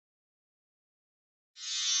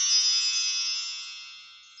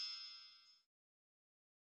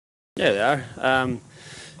Yeah, they are.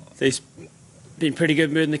 They've been pretty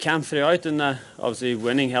good mood in the camp throughout, and obviously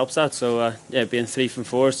winning helps that. So yeah, being 3 from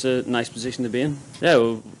 4 is a nice position to be in. Yeah,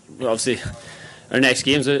 well, obviously our next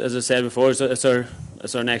games, as I said before, it's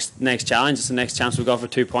our next challenge. It's the next chance we've got for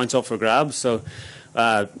 2 points up for grabs. So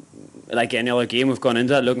like any other game, we've gone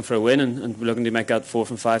into that looking for a win, and we're looking to make that 4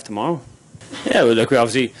 from 5 tomorrow. Yeah, well, look, we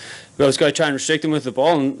always got to try and restrict them with the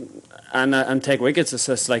ball and take wickets. It's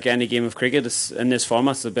just like any game of cricket. In this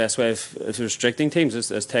format, it's the best way of restricting teams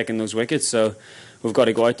is taking those wickets. So we've got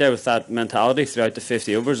to go out there with that mentality throughout the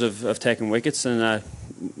 50 overs of taking wickets, and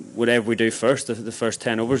whatever we do first, the first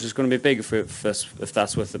 10 overs is going to be big. If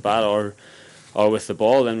that's with the bat or with the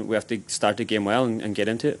ball, then we have to start the game well and get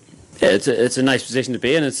into it. Yeah, it's a nice position to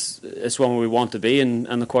be in. It's one where we want to be, and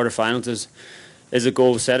the quarterfinals is a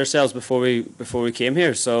goal we set ourselves before we came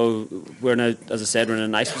here. So as I said, we're in a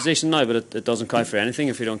nice position now, but it doesn't count for anything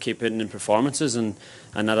if we don't keep hitting in performances, and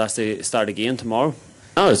that has to start again tomorrow.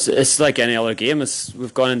 No, it's like any other game.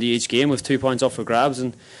 We've gone into each game with 2 points up for grabs,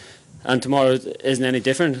 and tomorrow isn't any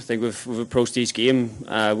different. I think we've approached each game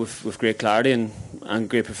with great clarity and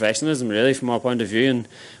great professionalism, really, from our point of view, and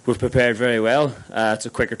we've prepared very well. It's a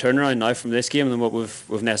quicker turnaround now from this game than what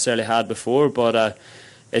we've necessarily had before, but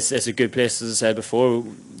it's a good place, as I said before,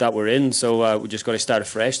 that we're in. So we just got to start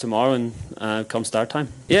afresh tomorrow and come start time.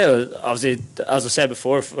 Yeah, obviously, as I said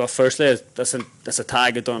before, firstly, that's a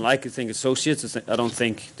tag I don't like. I think associates. I don't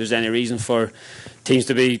think there's any reason for teams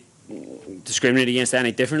to be discriminate against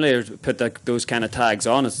any differently or put those kind of tags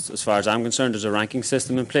on. As far as I'm concerned, there's a ranking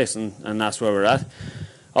system in place, and that's where we're at.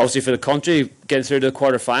 Obviously, for the country, getting through the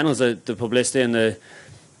quarterfinals, the publicity and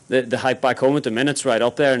the hype back home at the minute's right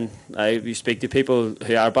up there, and you speak to people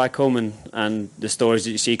who are back home, and the stories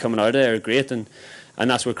that you see coming out of there are great, and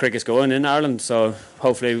that's where cricket's going in Ireland. So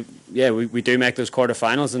hopefully, yeah, we do make those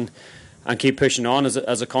quarterfinals and keep pushing on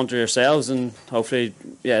as a country ourselves, and hopefully,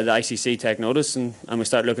 yeah, the ICC take notice and we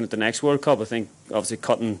start looking at the next World Cup. I think obviously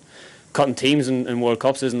cutting teams in World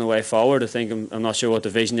Cups isn't the way forward. I think I'm not sure what the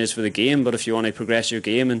vision is for the game, but if you want to progress your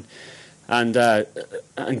game and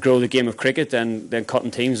grow the game of cricket, then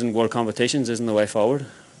cutting teams in world competitions isn't the way forward.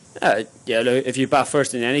 Yeah, look, if you bat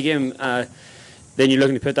first in any game, then you're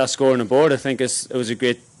looking to put that score on the board. I think it was a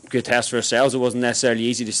great test for ourselves. It wasn't necessarily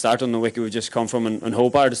easy to start on the wicket we've just come from in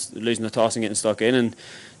Hobart, losing the toss and getting stuck in, and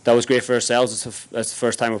that was great for ourselves. It's the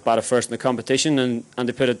first time we've batted first in the competition, and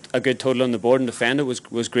to put a good total on the board and defend it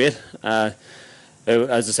was great.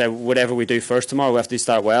 As I said, whatever we do first tomorrow, we have to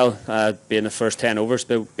start well, be in the first 10 overs,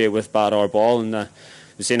 be it with bat or ball, and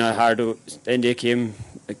we've seen how hard India came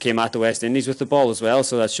at the West Indies with the ball as well,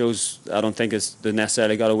 so that shows. I don't think they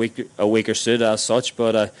necessarily got a weaker suit as such,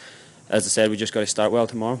 but as I said, we just got to start well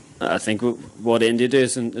tomorrow. I think what India do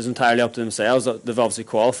is entirely up to themselves. They've obviously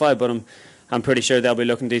qualified, but I'm pretty sure they'll be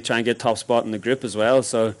looking to try and get top spot in the group as well.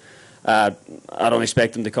 So I don't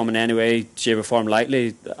expect them to come in any way, shape or form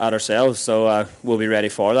lightly at ourselves. So we'll be ready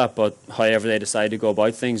for that. But however they decide to go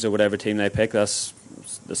about things, or whatever team they pick, that's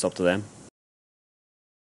up to them.